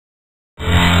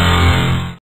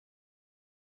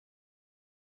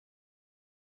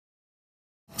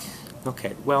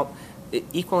Okay, well,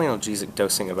 equal analgesic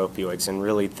dosing of opioids, and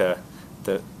really the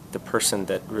person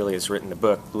that really has written the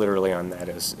book literally on that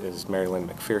is Marilyn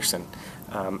McPherson.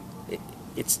 Um,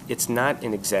 it's not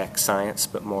an exact science,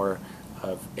 but more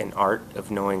of an art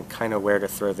of knowing kind of where to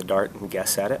throw the dart and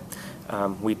guess at it.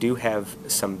 We do have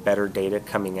some better data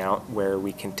coming out where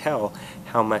we can tell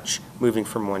how much moving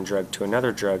from one drug to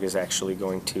another drug is actually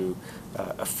going to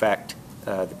affect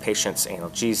the patient's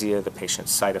analgesia, the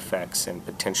patient's side effects, and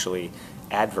potentially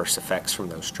adverse effects from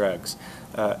those drugs.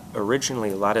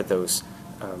 Originally, a lot of those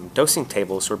dosing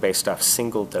tables were based off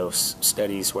single-dose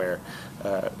studies where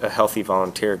a healthy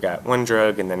volunteer got one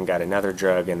drug and then got another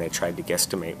drug, and they tried to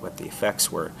guesstimate what the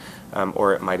effects were.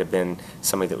 Or it might have been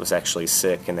somebody that was actually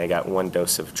sick and they got one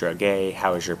dose of drug A,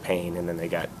 how is your pain, and then they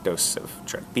got a dose of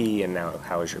drug B, and now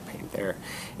how is your pain there.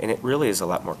 And it really is a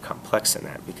lot more complex than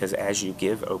that, because as you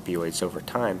give opioids over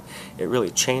time, it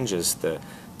really changes the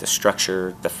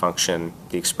structure, the function,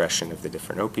 the expression of the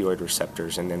different opioid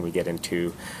receptors, and then we get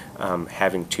into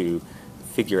having to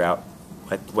figure out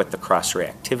what the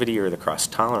cross-reactivity or the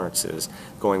cross-tolerance is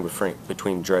going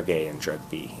between drug A and drug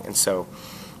B. And so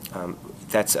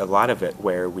that's a lot of it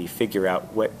where we figure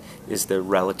out what is the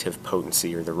relative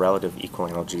potency or the relative equal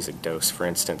analgesic dose, for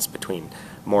instance, between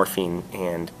morphine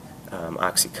and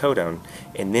oxycodone,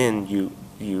 and then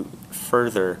you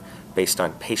further, based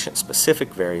on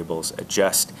patient-specific variables,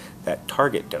 adjust that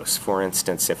target dose. For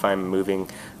instance, if I'm moving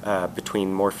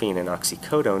between morphine and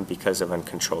oxycodone because of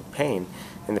uncontrolled pain,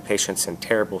 and the patient's in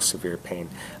terrible severe pain,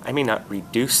 I may not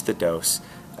reduce the dose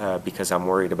because I'm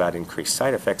worried about increased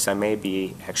side effects. I may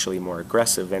be actually more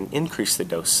aggressive and increase the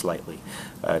dose slightly,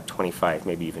 25,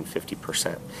 maybe even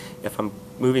 50%. If I'm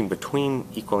moving between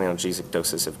equal analgesic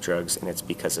doses of drugs and it's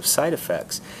because of side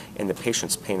effects and the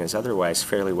patient's pain is otherwise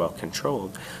fairly well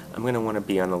controlled, I'm going to want to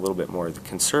be on a little bit more of the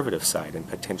conservative side and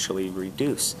potentially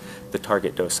reduce the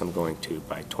target dose I'm going to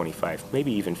by 25,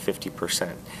 maybe even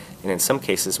 50%. And in some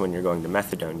cases, when you're going to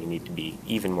methadone, you need to be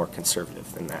even more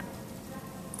conservative than that.